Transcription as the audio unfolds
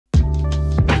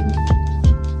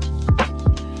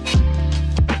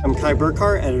Kai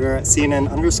Burkhart, editor at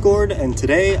CNN_, and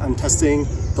today I'm testing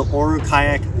the Oru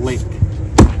Kayak Lake.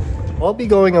 I'll be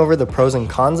going over the pros and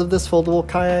cons of this foldable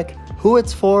kayak, who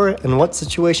it's for, and what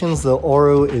situations the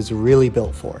Oru is really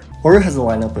built for. Oru has a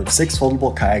lineup of 6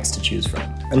 foldable kayaks to choose from.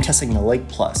 I'm testing the Lake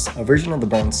Plus, a version of the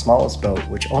brand's smallest boat,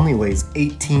 which only weighs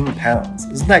 18 pounds.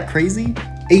 Isn't that crazy?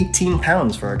 18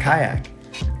 pounds for a kayak.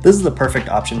 This is the perfect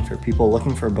option for people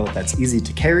looking for a boat that's easy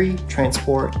to carry,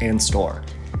 transport, and store.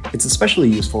 It's especially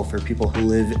useful for people who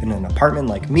live in an apartment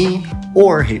like me,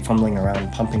 or hate fumbling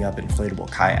around pumping up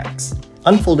inflatable kayaks.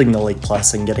 Unfolding the Lake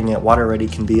Plus and getting it water ready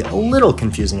can be a little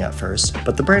confusing at first,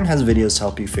 but the brand has videos to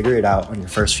help you figure it out on your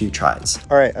first few tries.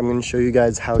 Alright, I'm going to show you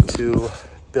guys how to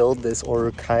build this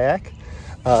Oru kayak.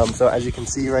 So as you can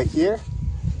see right here,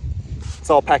 it's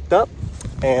all packed up,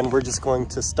 and we're just going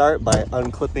to start by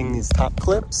unclipping these top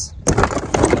clips.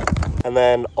 And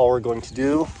then all we're going to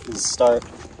do is start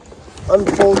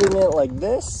unfolding it like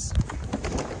this.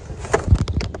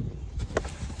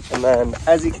 And then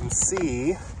as you can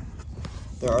see,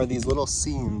 there are these little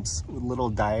seams with little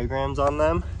diagrams on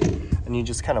them, and you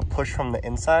just kind of push from the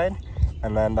inside,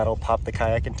 and then that'll pop the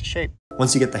kayak into shape.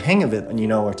 Once you get the hang of it and you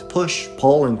know where to push,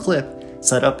 pull, and clip,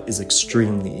 setup is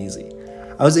extremely easy.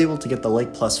 I was able to get the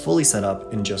Lake Plus fully set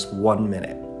up in just 1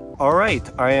 minute. Alright,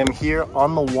 I am here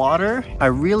on the water. I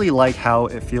really like how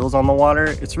it feels on the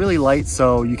water. It's really light,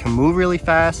 so you can move really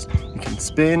fast, you can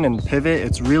spin and pivot.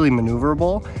 It's really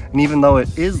maneuverable, and even though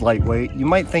it is lightweight, you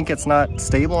might think it's not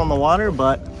stable on the water,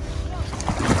 but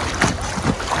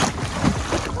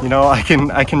you know, I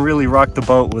can really rock the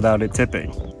boat without it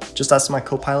tipping. Just ask my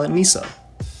co-pilot Miso.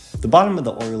 The bottom of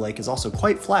the Oru Lake is also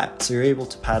quite flat, so you're able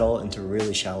to paddle into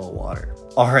really shallow water.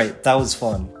 Alright, that was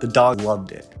fun. The dog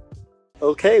loved it.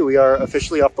 Okay, we are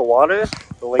officially off the water.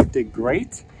 The lake did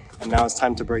great, and now it's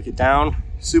time to break it down.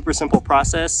 Super simple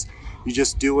process. You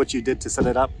just do what you did to set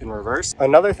it up in reverse.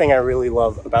 Another thing I really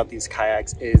love about these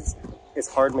kayaks is it's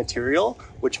hard material,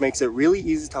 which makes it really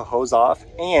easy to hose off,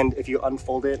 and if you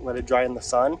unfold it, let it dry in the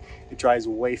sun, it dries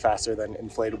way faster than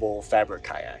inflatable fabric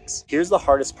kayaks. Here's the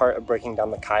hardest part of breaking down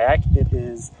the kayak. It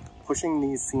is pushing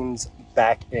these seams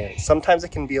back in. Sometimes it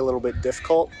can be a little bit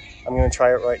difficult. I'm going to try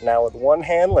it right now with one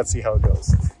hand. Let's see how it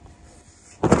goes.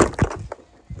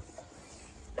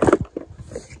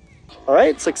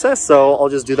 Alright, success. So I'll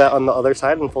just do that on the other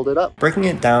side and fold it up. Breaking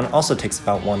it down also takes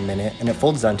about 1 minute, and it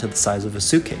folds down to the size of a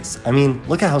suitcase. I mean,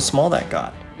 look at how small that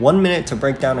got. 1 minute to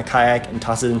break down a kayak and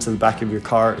toss it into the back of your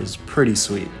car is pretty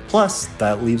sweet. Plus,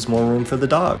 that leaves more room for the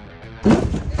dog.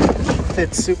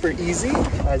 It's super easy,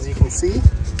 as you can see.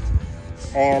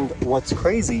 And what's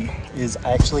crazy is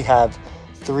I actually have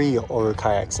 3 Oru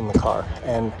kayaks in the car,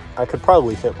 and I could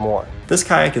probably fit more. This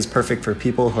kayak is perfect for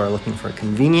people who are looking for a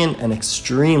convenient and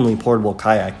extremely portable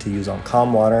kayak to use on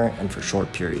calm water and for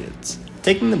short periods.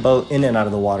 Taking the boat in and out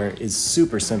of the water is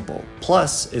super simple,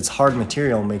 plus its hard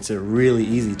material makes it really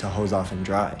easy to hose off and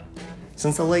dry.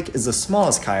 Since the Lake is the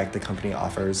smallest kayak the company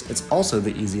offers, it's also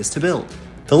the easiest to build.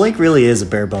 The Lake really is a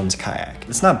bare-bones kayak.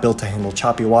 It's not built to handle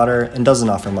choppy water and doesn't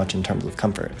offer much in terms of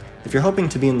comfort. If you're hoping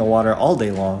to be in the water all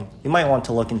day long, you might want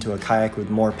to look into a kayak with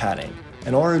more padding,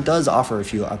 and Oru does offer a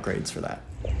few upgrades for that.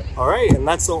 Alright, and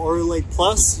that's the Oru Lake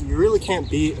Plus. You really can't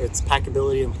beat its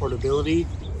packability and portability.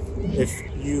 If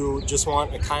you just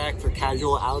want a kayak for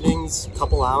casual outings,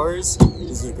 couple hours,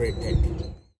 this is a great pick.